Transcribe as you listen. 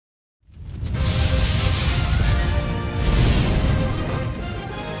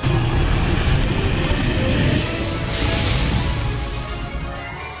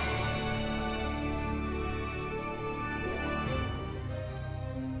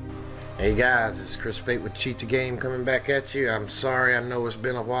Hey guys, it's Chris Bate with Cheat the Game coming back at you. I'm sorry, I know it's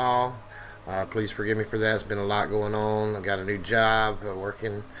been a while. Please forgive me for that. It's been a lot going on. I got a new job,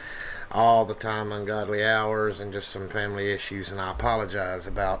 working all the time, ungodly hours, and just some family issues, and I apologize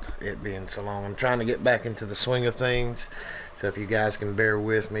about it being so long. I'm trying to get back into the swing of things, so if you guys can bear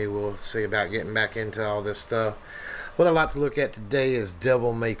with me, we'll see about getting back into all this stuff. What I'd like to look at today is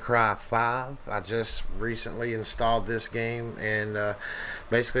Devil May Cry 5. I just recently installed this game, and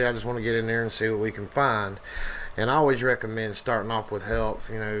basically I just want to get in there and see what we can find. And I always recommend starting off with health.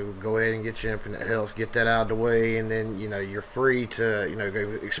 You know, go ahead and get your infinite health, get that out of the way, and then, you know, you're free to, you know,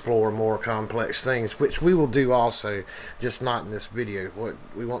 go explore more complex things, which we will do also, just not in this video. What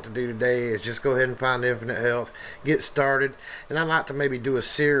we want to do today is just go ahead and find infinite health, get started, and I'd like to maybe do a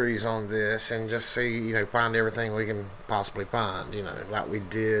series on this and just see, you know, find everything we can possibly find, you know, like we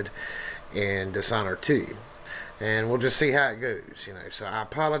did in Dishonored 2. And we'll just see how it goes, you know. So I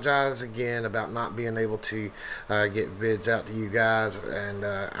apologize again about not being able to get vids out to you guys, and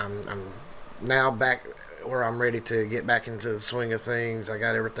I'm now back where I'm ready to get back into the swing of things. I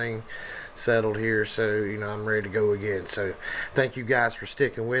got everything settled here, so, you know, I'm ready to go again. So thank you guys for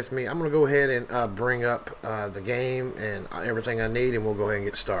sticking with me. I'm going to go ahead and bring up the game and everything I need, and we'll go ahead and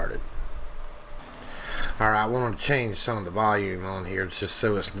get started. Alright, I want to change some of the volume on here. It's just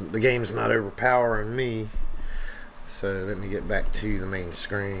so the game's not overpowering me. So let me get back to the main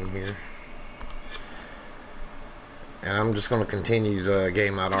screen here, and I'm just going to continue the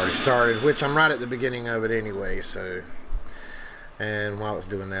game I'd already started, which I'm right at the beginning of it anyway. So, and while it's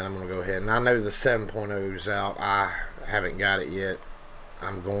doing that, I'm going to go ahead, and I know the 7.0 is out. I haven't got it yet.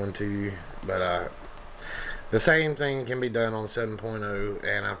 I'm going to, but the same thing can be done on 7.0,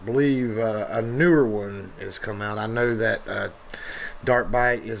 and I believe a newer one has come out. I know that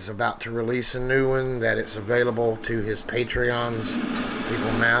Darkbite is about to release a new one, that it's available to his Patreon's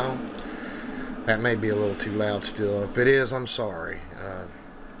people now. That may be a little too loud still. If it is, I'm sorry.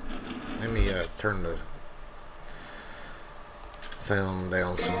 Let me turn the sound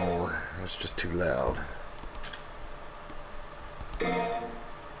down some more. It's just too loud.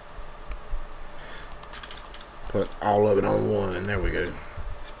 Put all of it on one. There we go.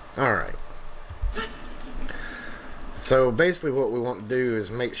 Alright. So basically what we want to do is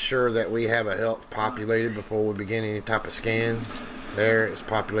make sure that we have a health populated before we begin any type of scan. There, it's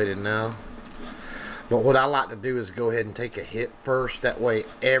populated now. But what I like to do is go ahead and take a hit first. That way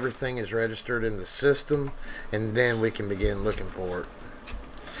everything is registered in the system, and then we can begin looking for it.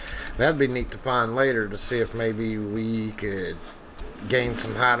 That'd be neat to find later, to see if maybe we could gain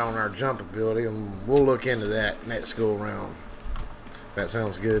some height on our jump ability, and we'll look into that next go around. That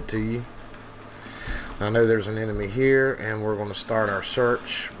sounds good to you. I know there's an enemy here, and we're going to start our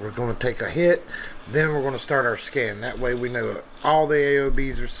search. We're going to take a hit, then we're going to start our scan. That way we know all the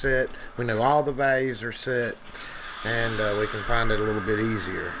AOBs are set, we know all the values are set, and we can find it a little bit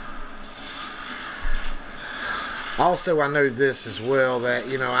easier. Also, I know this as well, that,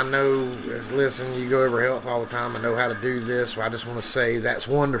 you know, I know, listen, you go over health all the time, I know how to do this, so I just want to say that's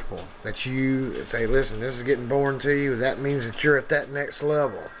wonderful that you say, listen, this is getting boring to you. That means that you're at that next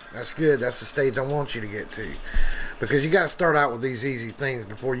level. That's good. That's the stage I want you to get to, because you got to start out with these easy things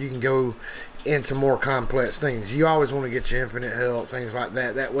before you can go into more complex things. You always want to get your infinite health, things like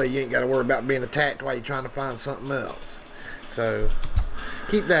that. That way you ain't got to worry about being attacked while you're trying to find something else. So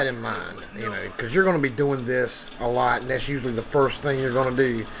keep that in mind, you know, because you're going to be doing this a lot, and that's usually the first thing you're going to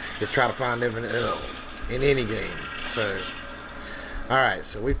do, is try to find infinite health in any game. So, alright,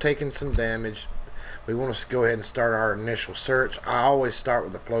 so we've taken some damage. We want to go ahead and start our initial search. I always start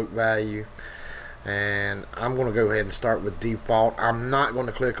with the float value, and I'm going to go ahead and start with default. I'm not going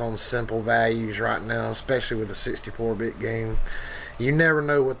to click on simple values right now, especially with a 64-bit game. You never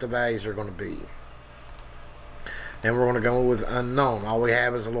know what the values are going to be. And we're going to go with unknown. All we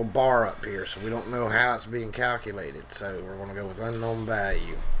have is a little bar up here, so we don't know how it's being calculated. So we're going to go with unknown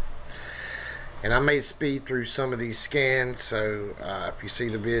value. And I may speed through some of these scans, so if you see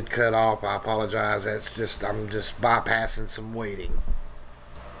the vid cut off, I apologize. That's just, I'm just bypassing some waiting.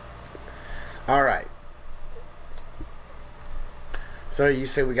 Alright. So you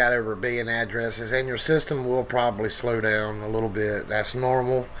see we got over 1 billion addresses, and your system will probably slow down a little bit. That's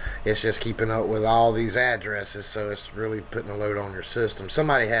normal. It's just keeping up with all these addresses, so it's really putting a load on your system.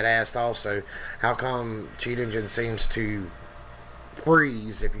 Somebody had asked also, how come Cheat Engine seems to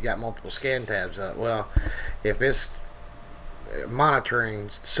freeze if you got multiple scan tabs up? Well, if it's monitoring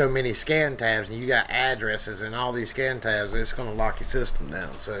so many scan tabs and you got addresses in all these scan tabs, it's going to lock your system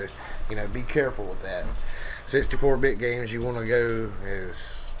down. So, you know, be careful with that. 64-bit games, you want to go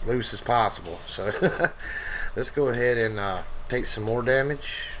as loose as possible. So let's go ahead and take some more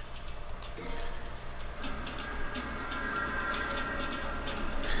damage.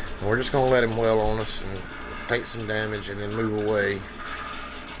 And we're just going to let him well on us and take some damage and then move away.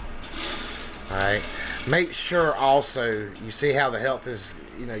 Alright. Make sure also, you see how the health is,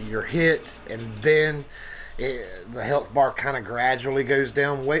 you know, you're hit and then the health bar kind of gradually goes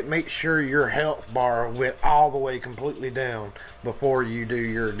down. Make sure your health bar went all the way completely down before you do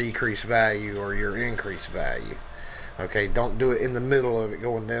your decreased value or your increased value. Okay, don't do it in the middle of it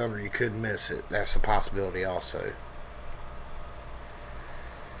going down or you could miss it. That's a possibility also.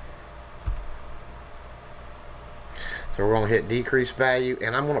 So we're going to hit decrease value,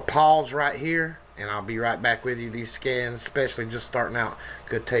 and I'm going to pause right here, and I'll be right back with you. These scans, especially just starting out,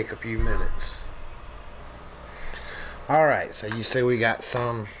 could take a few minutes. Alright, so you see we got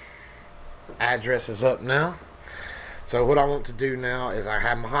some addresses up now. So what I want to do now is I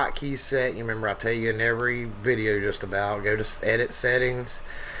have my hotkeys set. You remember I tell you in every video just about, go to edit settings,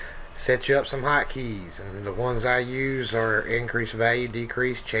 set you up some hotkeys, and the ones I use are increase value,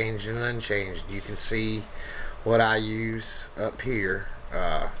 decrease, change, and unchanged. You can see what I use up here,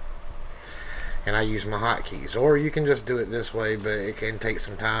 and I use my hotkeys, or you can just do it this way, but it can take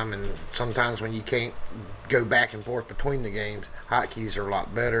some time, and sometimes when you can't go back and forth between the games, hotkeys are a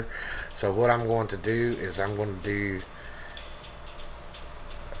lot better. So what I'm going to do is I'm going to do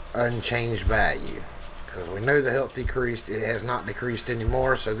unchanged value, because we know the health decreased. It has not decreased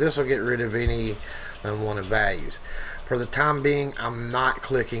anymore, so this will get rid of any unwanted values. For the time being, I'm not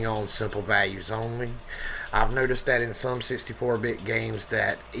clicking on simple values only. I've noticed that in some 64-bit games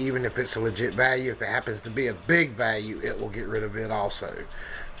that even if it's a legit value, if it happens to be a big value, it will get rid of it also.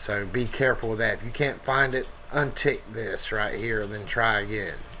 So be careful with that. If you can't find it, untick this right here and then try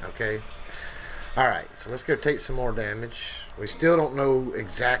again. Okay? Alright, so let's go take some more damage. We still don't know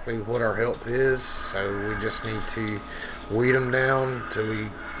exactly what our health is, so we just need to weed them down till we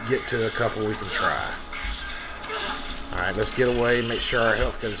get to a couple we can try. Alright, let's get away, make sure our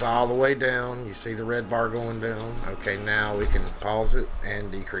health goes all the way down. You see the red bar going down. Okay, now we can pause it and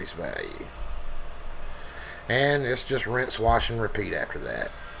decrease value. And it's just rinse, wash, and repeat after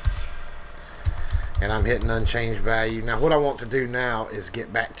that. And I'm hitting unchanged value. Now what I want to do now is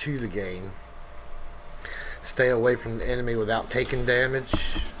get back to the game. Stay away from the enemy without taking damage.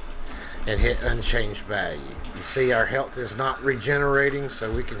 And hit unchanged value. You see our health is not regenerating, so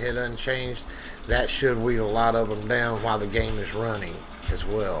we can hit unchanged. That should weed a lot of them down while the game is running as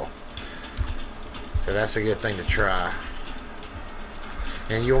well. So that's a good thing to try.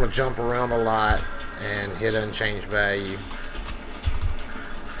 And you want to jump around a lot and hit unchanged value.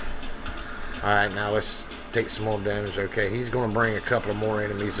 Alright, now let's take some more damage. Okay, he's going to bring a couple of more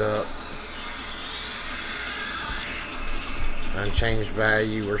enemies up. Unchanged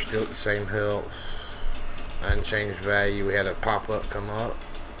value, we're still at the same health. Unchanged value, we had a pop-up come up.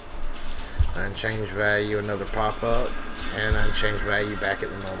 Unchanged value, another pop-up. And unchanged value, back at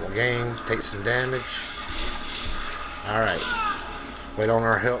the normal game. Take some damage. Alright. Wait on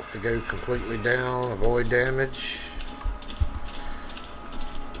our health to go completely down. Avoid damage.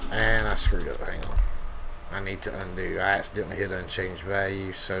 And I screwed up, hang on. I need to undo. I accidentally hit unchanged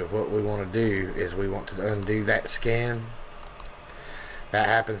value. So what we want to do is we want to undo that scan. That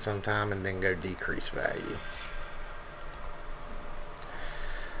happens sometime, and then go decrease value.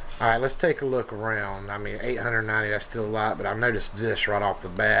 Alright, let's take a look around. I mean, 890, that's still a lot, but I noticed this right off the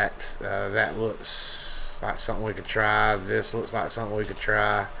bat. That looks like something we could try. This looks like something we could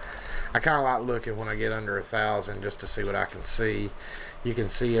try. I kind of like looking when I get under 1,000 just to see what I can see. You can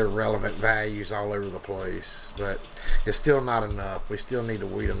see irrelevant values all over the place, but it's still not enough. We still need to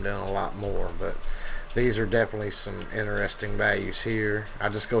weed them down a lot more, but these are definitely some interesting values here. I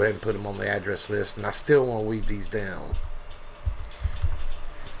just go ahead and put them on the address list, and I still want to weed these down.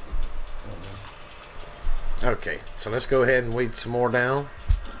 Okay, so let's go ahead and weed some more down.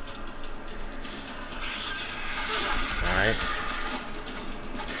 Alright.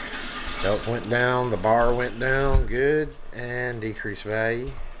 Health went down, the bar went down, good, and decrease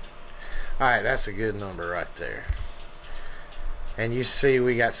value. Alright, that's a good number right there. And you see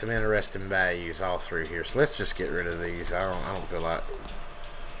we got some interesting values all through here. So let's just get rid of these. I don't feel like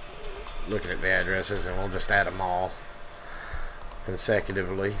looking at the addresses, and we'll just add them all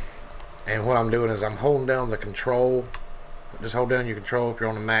consecutively. And what I'm doing is I'm holding down the control. Just hold down your control. If you're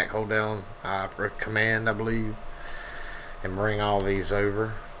on a Mac, hold down command, I believe, and bring all these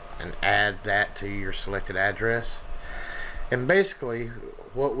over and add that to your selected address. And basically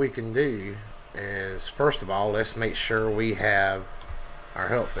what we can do is, first of all, let's make sure we have our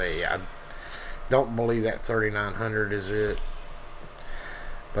health value. I don't believe that 3,900 is it,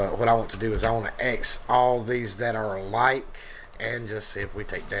 but what I want to do is I want to X all these that are alike and just see if we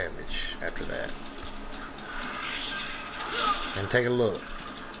take damage after that. And take a look.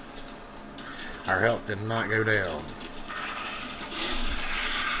 Our health did not go down.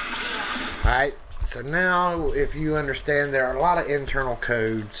 Alright, so now if you understand, there are a lot of internal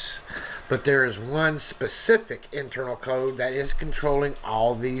codes, but there is one specific internal code that is controlling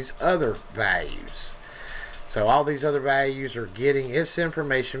all these other values. So all these other values are getting its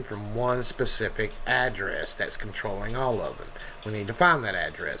information from one specific address that's controlling all of them. We need to find that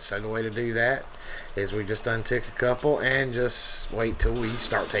address. So the way to do that is we just untick a couple and just wait till we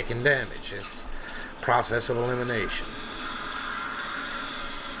start taking damage. It's a process of elimination.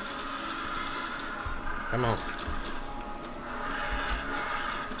 Come on.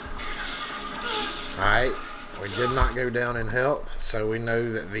 Alright, we did not go down in health, so we know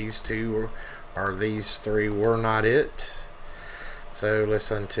that these two or these three were not it. So let's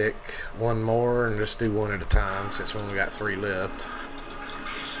untick one more and just do one at a time since we only got 3 left.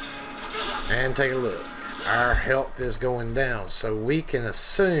 And take a look. Our health is going down, so we can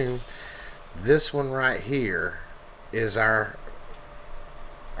assume this one right here is our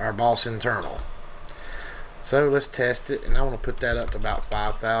boss internal. So let's test it, and I want to put that up to about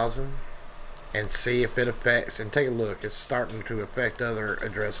 5,000 and see if it affects, and take a look. It's starting to affect other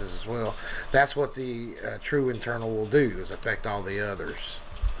addresses as well. That's what the true internal will do, is affect all the others.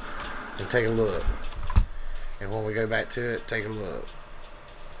 And take a look. And when we go back to it, take a look.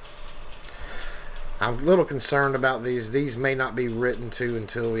 I'm a little concerned about these. These may not be written to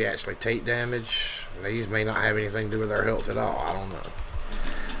until we actually take damage. These may not have anything to do with our health at all. I don't know.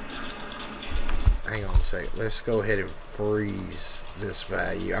 Hang on a second. Let's go ahead and freeze this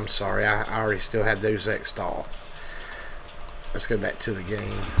value. I'm sorry, I already still had those X'd off. Let's go back to the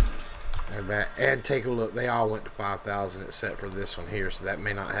game. They're back. And take a look. They all went to 5,000 except for this one here, so that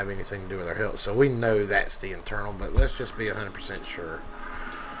may not have anything to do with our health. So we know that's the internal, but let's just be 100% sure.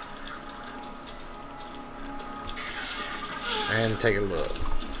 And take a look.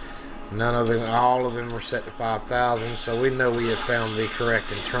 None of them, all of them were set to 5,000, so we know we have found the correct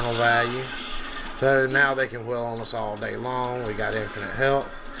internal value. So now they can whirl on us all day long. We got infinite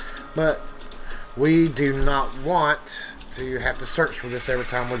health, but we do not want to have to search for this every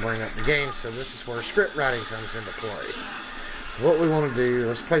time we bring up the game. So this is where script writing comes into play. So what we want to do,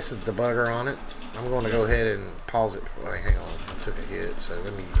 let's place a debugger on it. I'm going to go ahead and pause it. Wait, hang on, I took a hit, so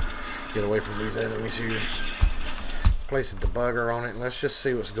let me get away from these enemies here. Let's place a debugger on it, and let's just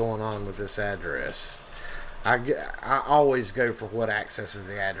see what's going on with this address. I always go for what accesses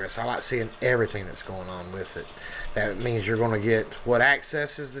the address. I like seeing everything that's going on with it. That means you're going to get what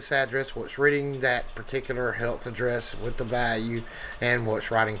accesses this address, what's reading that particular health address with the value, and what's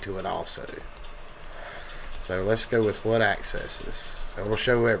writing to it also. So let's go with what accesses. So it'll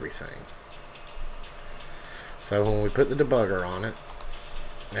show everything. So when we put the debugger on it,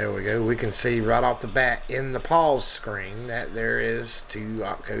 there we go. We can see right off the bat in the pause screen that there is 2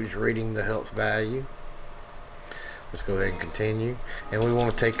 opcodes reading the health value. Let's go ahead and continue, and we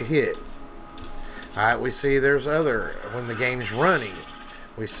want to take a hit. Alright, we see there's other, when the game's running,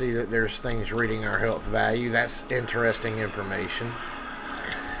 we see that there's things reading our health value. That's interesting information.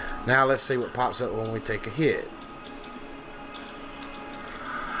 Now let's see what pops up when we take a hit.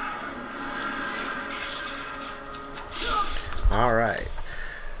 Alright,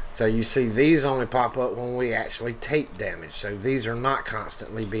 so you see these only pop up when we actually take damage. So these are not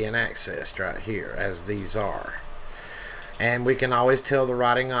constantly being accessed right here, as these are. And we can always tell the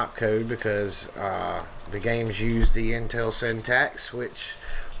writing opcode because the games use the Intel syntax,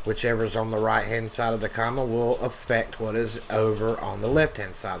 whichever's on the right hand side of the comma will affect what is over on the left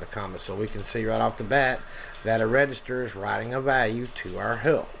hand side of the comma. So we can see right off the bat that a register is writing a value to our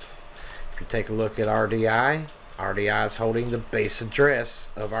health. If you take a look at RDI, RDI is holding the base address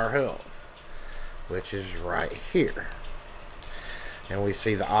of our health, which is right here. And we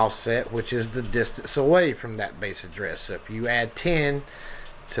see the offset, which is the distance away from that base address. So if you add 10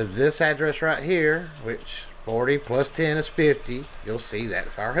 to this address right here, which 40 plus 10 is 50, you'll see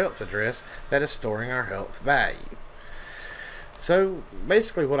that's our health address that is storing our health value. So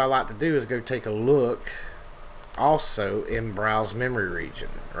basically what I like to do is go take a look also in browse memory region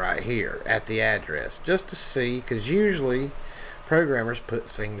right here at the address, just to see, because usually programmers put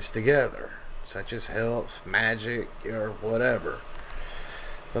things together such as health, magic, or whatever.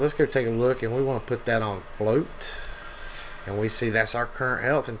 So let's go take a look, and we want to put that on float, and we see that's our current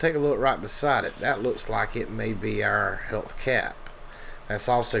health. And take a look right beside it, that looks like it may be our health cap. That's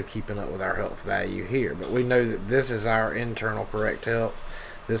also keeping up with our health value here, but we know that this is our internal correct health.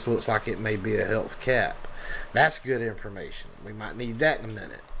 This looks like it may be a health cap. That's good information. We might need that in a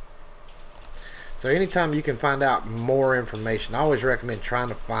minute. So anytime you can find out more information, I always recommend trying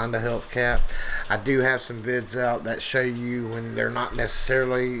to find a health cap. I do have some vids out that show you when they're not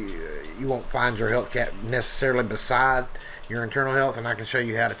necessarily, you won't find your health cap necessarily beside your internal health, and I can show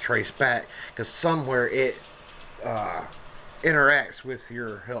you how to trace back, because somewhere it interacts with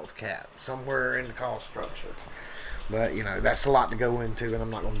your health cap, somewhere in the cost structure. But you know, that's a lot to go into, and I'm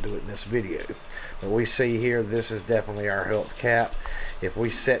not going to do it in this video. But we see here, this is definitely our health cap. If we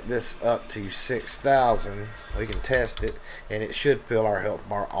set this up to 6,000, we can test it, and it should fill our health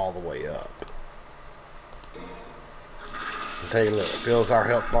bar all the way up. And take a look, it fills our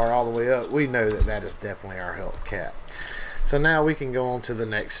health bar all the way up. We know that that is definitely our health cap. So now we can go on to the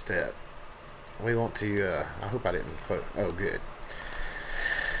next step. We want to, I hope I didn't quote, oh good.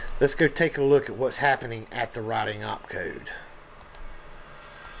 Let's go take a look at what's happening at the writing opcode.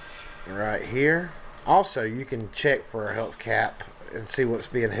 Right here. Also, you can check for a health cap and see what's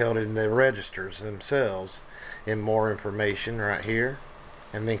being held in the registers themselves in more information right here.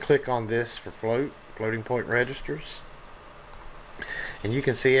 And then click on this for floating point registers. And you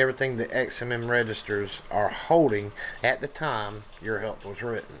can see everything the XMM registers are holding at the time your health was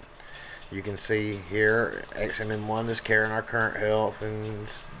written. You can see here XMM1 is carrying our current health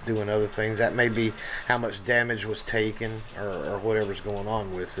and doing other things. That may be how much damage was taken or whatever's going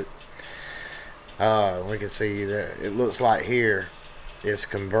on with it. We can see that it looks like here it's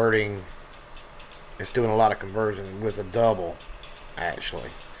converting, it's doing a lot of conversion with a double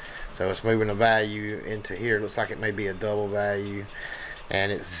actually. So it's moving a value into here. It looks like it may be a double value,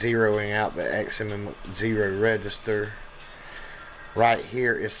 and it's zeroing out the XMM0 register. Right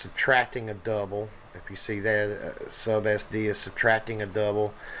here is subtracting a double. If you see there, sub SD is subtracting a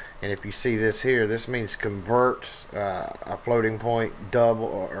double, and if you see this here, this means convert a floating point double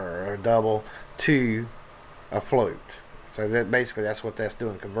or a double to a float. So that basically that's what that's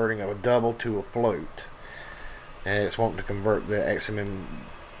doing, converting a double to a float, and it's wanting to convert the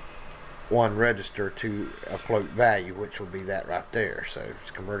XMM1 register to a float value, which will be that right there. So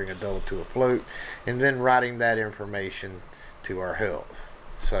it's converting a double to a float, and then writing that information to our health.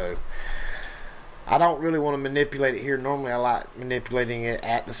 So I don't really want to manipulate it here. Normally I like manipulating it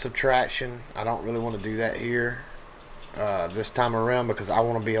at the subtraction. I don't really want to do that here this time around, because I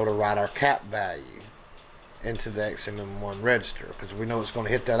want to be able to write our cap value into the XMM1 register, because we know it's going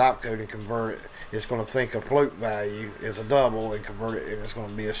to hit that opcode and convert it. It's going to think a float value is a double and convert it, and it's going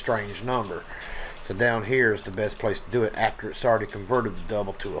to be a strange number. So down here is the best place to do it, after it's already converted the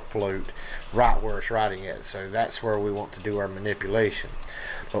double to a float, right where it's writing it. So that's where we want to do our manipulation.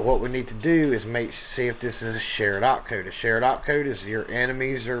 But what we need to do is see if this is a shared opcode. A shared opcode is your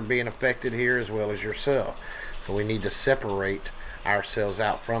enemies are being affected here as well as yourself. So we need to separate ourselves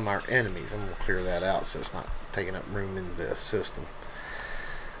out from our enemies. I'm going to clear that out so it's not taking up room in the system.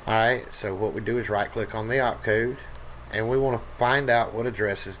 Alright, so what we do is right click on the opcode, and we want to find out what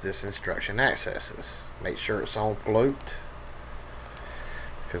addresses this instruction accesses. Make sure it's on float,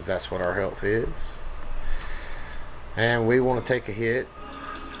 because that's what our health is. And we want to take a hit.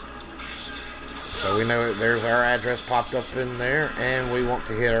 So we know there's our address popped up in there, and we want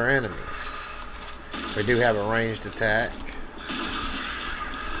to hit our enemies. We do have a ranged attack,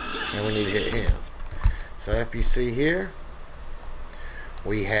 and we need to hit him. So if you see here,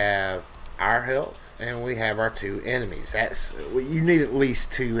 we have our health and we have our two enemies. That's, you need at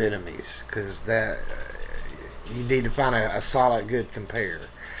least two enemies, because that you need to find a solid good compare.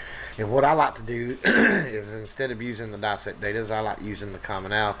 And what I like to do is, instead of using the dissect data, I like using the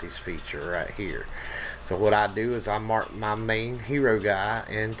commonalities feature right here. So what I do is I mark my main hero guy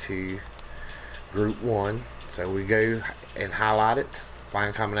into group 1. So we go and highlight it,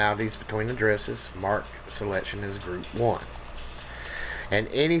 find commonalities between addresses, mark selection as group 1. And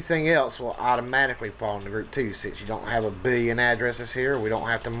anything else will automatically fall into group 2. Since you don't have a billion addresses here, we don't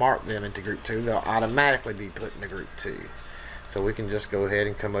have to mark them into group 2. They'll automatically be put into group 2. So we can just go ahead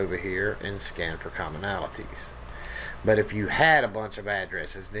and come over here and scan for commonalities. But if you had a bunch of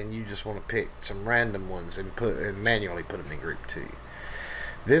addresses, then you just want to pick some random ones and manually put them in group 2.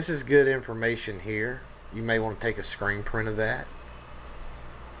 This is good information here. You may want to take a screen print of that,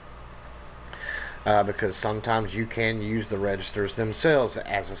 because sometimes you can use the registers themselves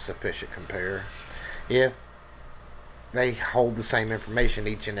as a sufficient compare if they hold the same information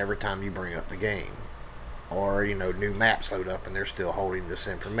each and every time you bring up the game, or you know, new maps load up and they're still holding this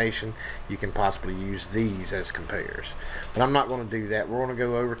information. You can possibly use these as compares, but I'm not going to do that. We're going to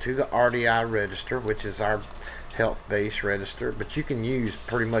go over to the RDI register, which is our health base register, but you can use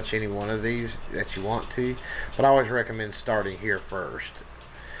pretty much any one of these that you want to, but I always recommend starting here first.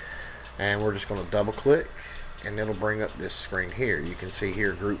 And we're just going to double click and it'll bring up this screen here. You can see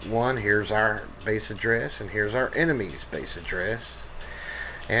here group 1, here's our base address, and here's our enemy's base address.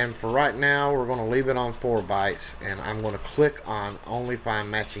 And for right now, we're going to leave it on 4 bytes, and I'm going to click on only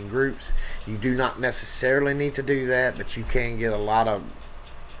find matching groups. You do not necessarily need to do that, but you can get a lot of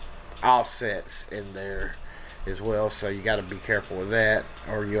offsets in there as well, so you got to be careful with that,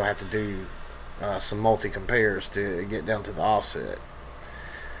 or you'll have to do some multi-compares to get down to the offset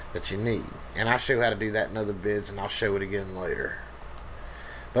that you need. And I'll show you how to do that in other vids, and I'll show it again later.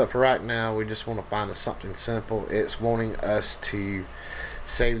 But for right now, we just want to find something simple. It's wanting us to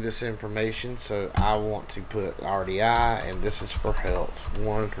save this information, so I want to put RDI, and this is for health,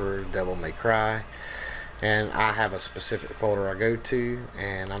 1 for Devil May Cry, and I have a specific folder I go to,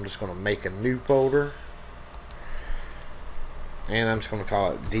 and I'm just going to make a new folder, and I'm just going to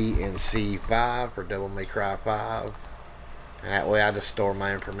call it DMC5 for Devil May Cry 5, and that way I just store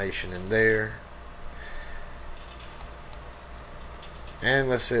my information in there. And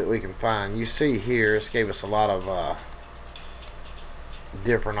let's see what we can find. You see here, this gave us a lot of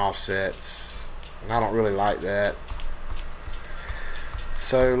different offsets, and I don't really like that.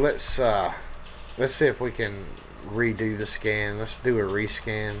 So let's see if we can redo the scan. Let's do a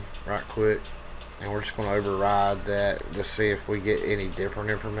rescan right quick, and we're just going to override that to see if we get any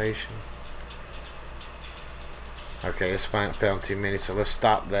different information. Okay, it's found too many, so let's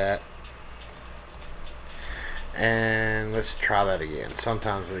stop that. And let's try that again.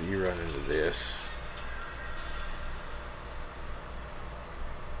 Sometimes you run into this.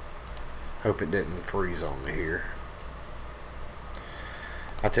 Hope it didn't freeze on me here.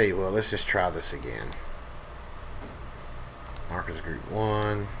 I'll tell you what, let's just try this again. Markers group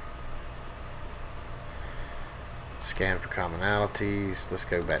 1. Scan for commonalities. Let's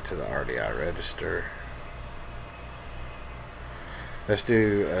go back to the RDI register. Let's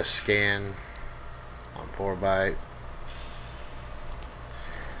do a scan on 4 byte,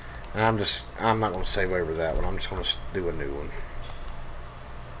 and I'm not going to save over that one. I'm just going to do a new one.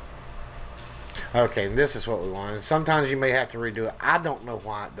 Okay, and this is what we want. And sometimes you may have to redo it. I don't know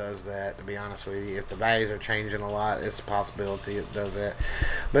why it does that, to be honest with you. If the values are changing a lot, it's a possibility it does that.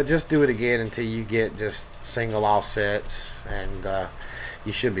 But just do it again until you get just single offsets, and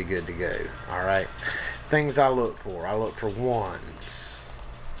you should be good to go. Alright, things I look for ones.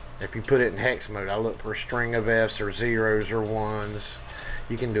 If you put it in hex mode, I look for a string of F's or zeros or ones.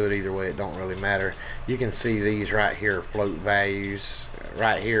 You can do it either way, it don't really matter. You can see these right here, float values.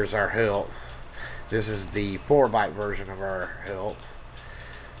 Right here is our health. This is the 4 byte version of our health.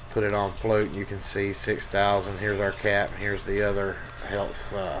 Put it on float, and you can see 6,000. Here's our cap. Here's the other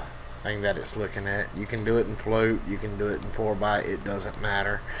health thing that it's looking at. You can do it in float, you can do it in 4 byte, it doesn't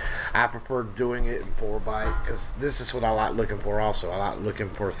matter. I prefer doing it in 4 byte because this is what I like looking for also. I like looking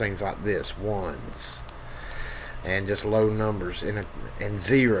for things like this, ones, and just low numbers and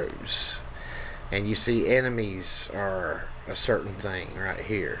zeros. And you see enemies are a certain thing right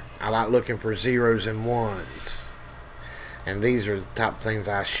here. I like looking for zeros and ones, and these are the top things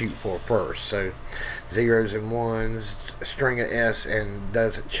I shoot for first. So zeros and ones, a string of S, and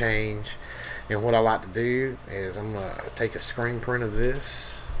doesn't change. And what I like to do is I'm going to take a screen print of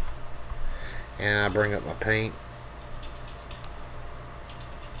this, and I bring up my paint,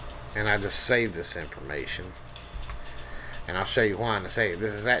 and I just save this information. And I'll show you why in a second.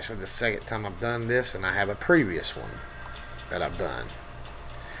 This is actually the second time I've done this, and I have a previous one that I've done.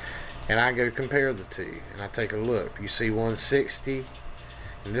 And I go compare the two, and I take a look. You see 160,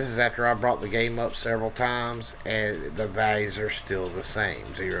 and this is after I brought the game up several times, and the values are still the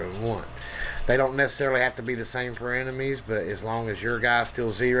same, 0 and 1. They don't necessarily have to be the same for enemies, but as long as your guy's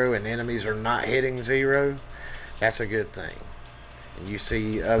still 0 and enemies are not hitting 0, that's a good thing. And you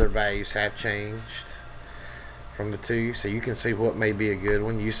see other values have changed from the two, so you can see what may be a good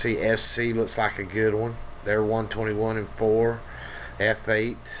one. You see FC looks like a good one. They're 121 and 4,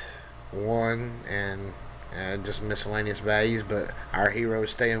 F8 1, and just miscellaneous values, but our heroes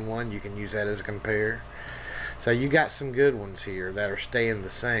stay in 1. You can use that as a compare. So you got some good ones here that are staying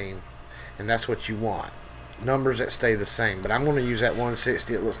the same, and that's what you want, numbers that stay the same. But I'm going to use that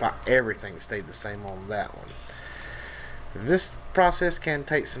 160. It looks like everything stayed the same on that one. This process can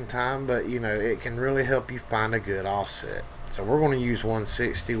take some time, but you know, it can really help you find a good offset. So we're going to use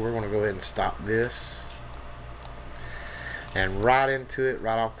 160. We're going to go ahead and stop this, and right into it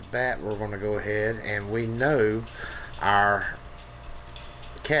right off the bat, we're going to go ahead, and we know our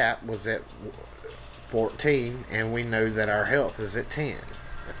cap was at 14, and we know that our health is at 10.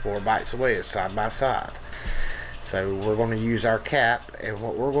 They're 4 bytes away, it's side by side. So we're going to use our cap, and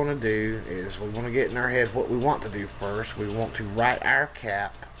what we're going to do is we want to get in our head what we want to do first. We want to write our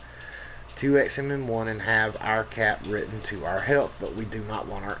cap to XMN1 and have our cap written to our health, but we do not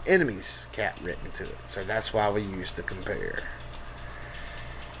want our enemy's cap written to it. So that's why we use the compare.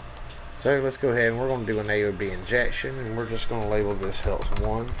 So let's go ahead and we're going to do an AOB injection, and we're just going to label this health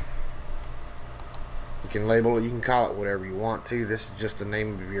 1. You can label it, you can call it whatever you want to. This is just the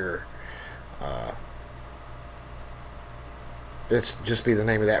name of your it's just be the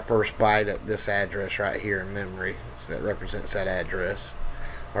name of that first byte at this address right here in memory. So that represents that address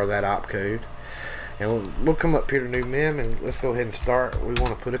or that opcode. And we'll come up here to new mem, and let's go ahead and start. We want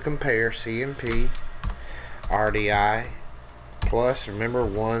to put a compare CMP RDI plus, remember,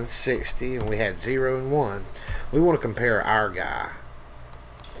 160, and we had 0 and 1. We want to compare our guy.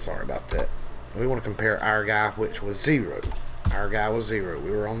 Sorry about that. We want to compare our guy, which was 0. Our guy was 0.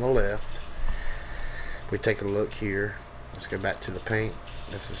 We were on the left. We take a look here. Let's go back to the paint.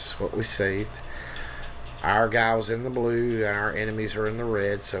 This is what we saved. Our guy was in the blue and our enemies are in the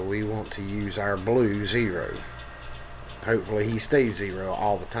red, so we want to use our blue 0. Hopefully he stays 0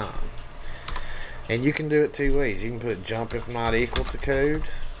 all the time. And you can do it two ways. You can put jump if not equal to code,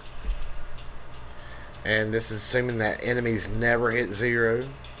 and this is assuming that enemies never hit 0.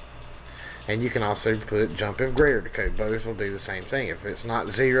 And you can also put jump if greater to code. Both will do the same thing. If it's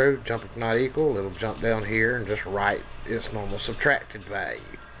not 0, jump if not equal, it'll jump down here and just write its normal subtracted value.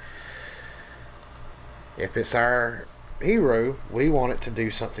 If it's our hero, we want it to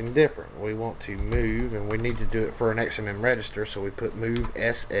do something different. We want to move, and we need to do it for an XMM register, so we put move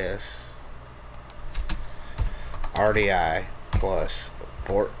SS RDI plus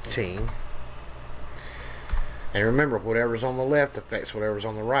 14. And remember, whatever's on the left affects whatever's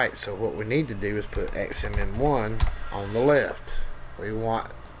on the right. So what we need to do is put XMN1 on the left. We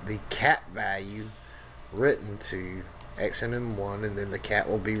want the cat value written to XMN1, and then the cat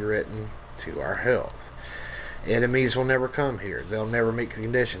will be written to our health. Enemies will never come here. They'll never meet the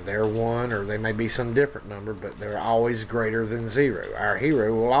condition. They're 1, or they may be some different number, but they're always greater than 0. Our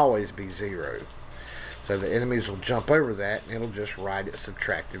hero will always be 0. So the enemies will jump over that, and it'll just write its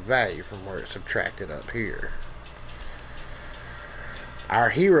subtracted value from where it's subtracted up here.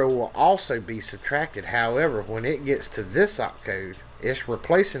 Our hero will also be subtracted. However, when it gets to this opcode, it's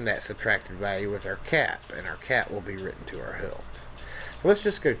replacing that subtracted value with our cap, and our cap will be written to our health. So let's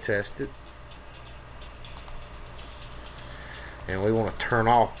just go test it. And we want to turn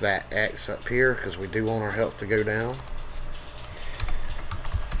off that X up here because we do want our health to go down.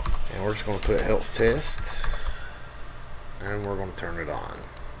 And we're just going to put health test, and we're going to turn it on.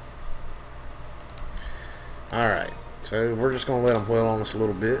 Alright, so we're just going to let them whirl on us a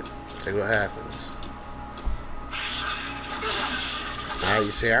little bit, see what happens. Alright,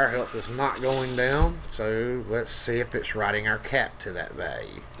 you see our health is not going down, so let's see if it's writing our cap to that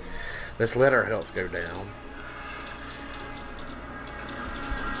value. Let's let our health go down.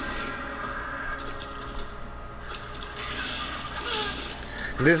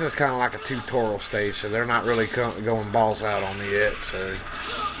 This is kind of like a tutorial stage, so they're not really going balls out on me yet. So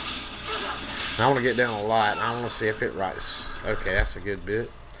I want to get down a lot. I want to see if it writes. Okay, that's a good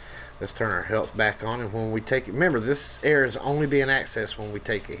bit. Let's turn our health back on, and when we take it, remember this area is only being accessed when we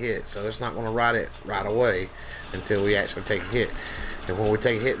take a hit, so it's not going to write it right away until we actually take a hit. And when we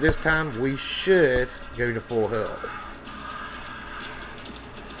take a hit this time, we should go to full health.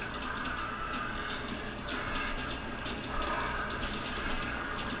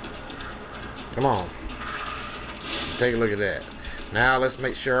 Come on. Take a look at that. Now let's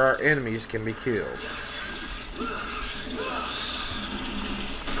make sure our enemies can be killed.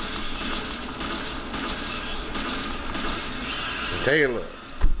 And take a look.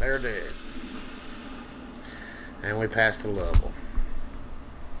 They're dead. And we passed the level.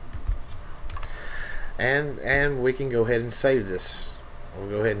 And we can go ahead and save this. We'll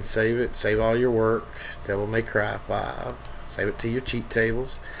go ahead and save it. Save all your work. Devil May Cry 5. Save it to your cheat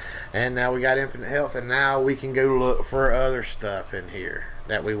tables. And now we got infinite health, and now we can go look for other stuff in here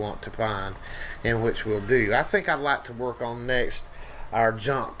that we want to find, and which we'll do. I think I'd like to work on next our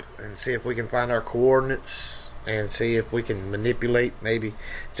jump and see if we can find our coordinates and see if we can manipulate maybe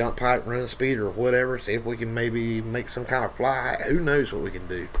jump height, run speed, or whatever. See if we can maybe make some kind of fly. Who knows what we can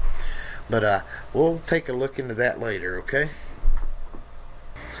do. But we'll take a look into that later, okay?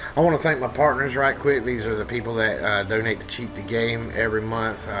 I want to thank my partners right quick. These are the people that donate to Cheat the Game every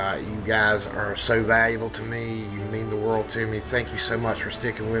month. You guys are so valuable to me. You mean the world to me. Thank you so much for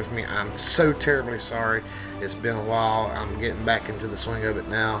sticking with me. I'm so terribly sorry. It's been a while. I'm getting back into the swing of it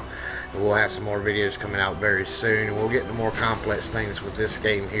now. And we'll have some more videos coming out very soon. And we'll get into more complex things with this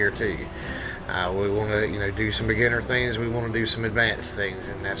game here too. We want to, do some beginner things. We want to do some advanced things,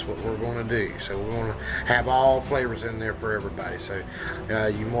 and that's what we're going to do. So we're going to have all flavors in there for everybody. So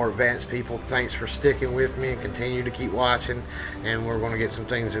you more advanced people, thanks for sticking with me and continue to keep watching. And we're going to get some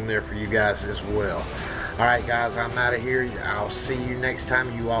things in there for you guys as well. All right, guys, I'm out of here. I'll see you next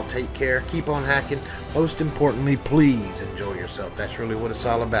time. You all take care. Keep on hacking. Most importantly, please enjoy yourself. That's really what it's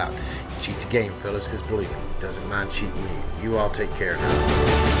all about. Cheat the game, fellas, because believe me, it doesn't mind cheating me. You all take care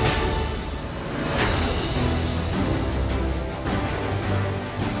now.